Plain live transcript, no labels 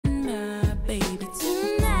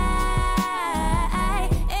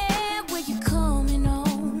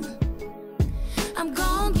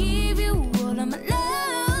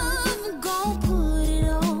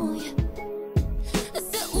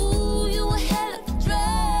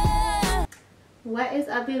What is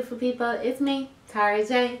up, beautiful people? It's me,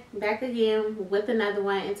 THRU, back again with another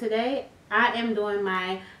one. And today I am doing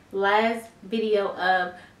my last video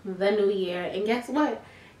of the new year. And guess what?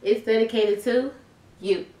 It's dedicated to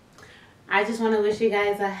you. I just want to wish you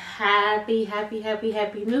guys a happy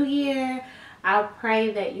new year. I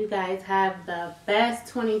pray that you guys have the best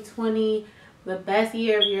 2020, the best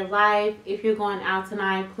year of your life. If you're going out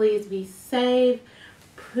tonight, please be safe.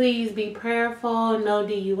 Please be prayerful. No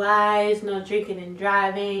DUIs, no drinking and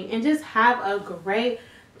driving, and just have a great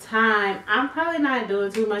time. I'm probably not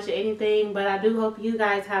doing too much of anything, but I do hope you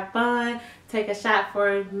guys have fun. Take a shot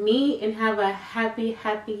for me and have a happy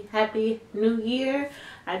new year.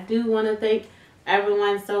 I do want to thank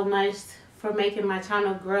everyone so much for making my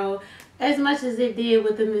channel grow as much as it did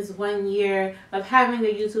within this 1 year of having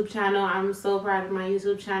a YouTube channel. I'm so proud of my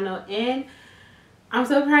YouTube channel, and I'm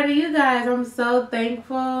so proud of you guys. I'm so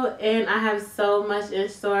thankful, and I have so much in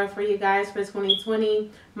store for you guys for 2020.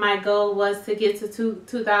 My goal was to get to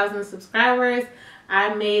 2,000 subscribers.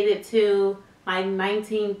 I made it to like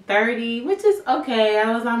 1930, which is okay.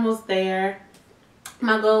 I was almost there.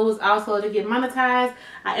 My goal was also to get monetized.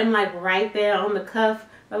 I am like right there on the cuff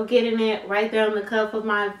of getting it, right there on the cuff of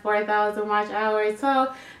my 4,000 watch hours.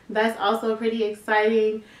 So that's also pretty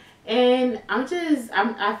exciting. And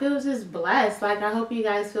I feel just blessed. Like, I hope you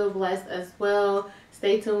guys feel blessed as well.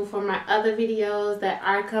 Stay tuned for my other videos that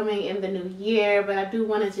are coming in the new year, but I do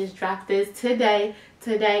want to just drop this today.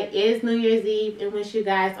 Today is New Year's Eve, and wish you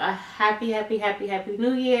guys a happy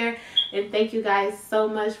new year. And thank you guys so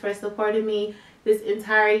much for supporting me this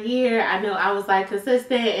entire year. I know I was like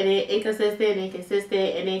consistent and then inconsistent,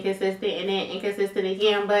 inconsistent and inconsistent and then inconsistent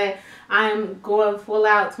again, but I'm going full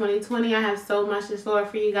out 2020. I have so much in store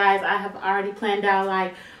for you guys. I have already planned out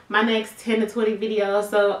like my next 10 to 20 videos,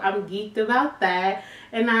 so I'm geeked about that.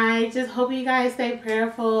 And I just hope you guys stay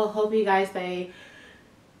prayerful, hope you guys stay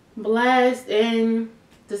blessed, and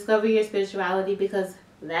discover your spirituality, because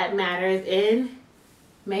that matters. And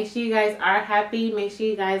make sure you guys are happy. Make sure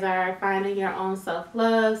you guys are finding your own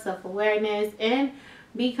self-love, self-awareness, and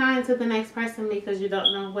be kind to the next person, because you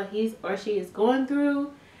don't know what he or she is going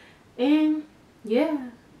through. And yeah,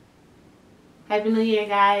 happy new year,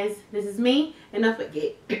 guys. This is me, and don't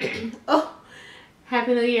forget oh,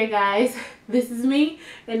 happy new year, guys. This is me,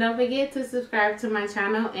 and don't forget to subscribe to my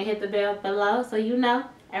channel and hit the bell below so you know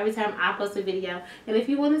every time I post a video. And if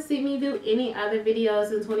you want to see me do any other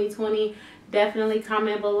videos in 2020, definitely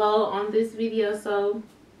comment below on this video. So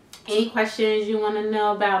any questions you want to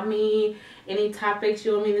know about me, any topics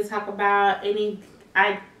you want me to talk about, any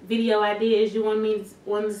video ideas you want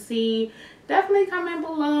to see, definitely comment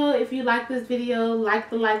below. If you like this video,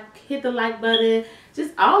 hit the like button,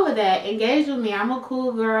 just all of that. Engage with me. I'm a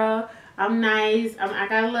cool girl. I'm nice. I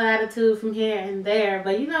got a little attitude from here and there,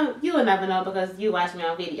 but you know, you will never know because you watch me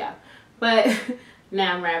on video. But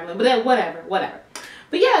now I'm rambling, but then whatever.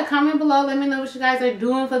 But yeah, comment below. Let me know what you guys are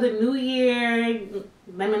doing for the new year.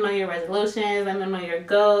 Let me know your resolutions. Let me know your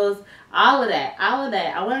goals. All of that. I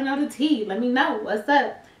want to know the tea. Let me know what's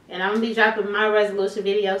up. And I'm going to be dropping my resolution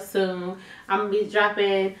video soon. I'm going to be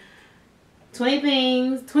dropping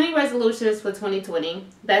 20 resolutions for 2020.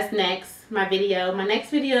 That's next. My next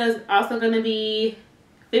video is also going to be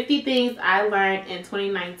 50 things I learned in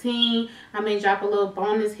 2019. I may drop a little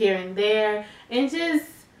bonus here and there. And just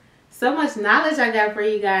so much knowledge I got for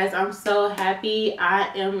you guys. I'm so happy.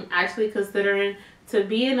 I am actually considering to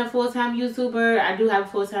being a full-time YouTuber. I do have a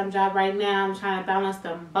full-time job right now. I'm trying to balance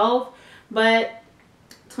them both. But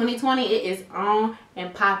 2020, it is on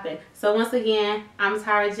and popping. So once again, I'm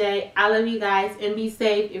THRU. I love you guys, and be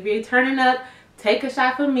safe. If you're turning up, take a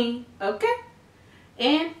shot for me, okay?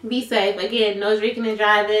 And be safe. Again, no drinking and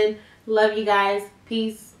driving. Love you guys.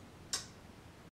 Peace.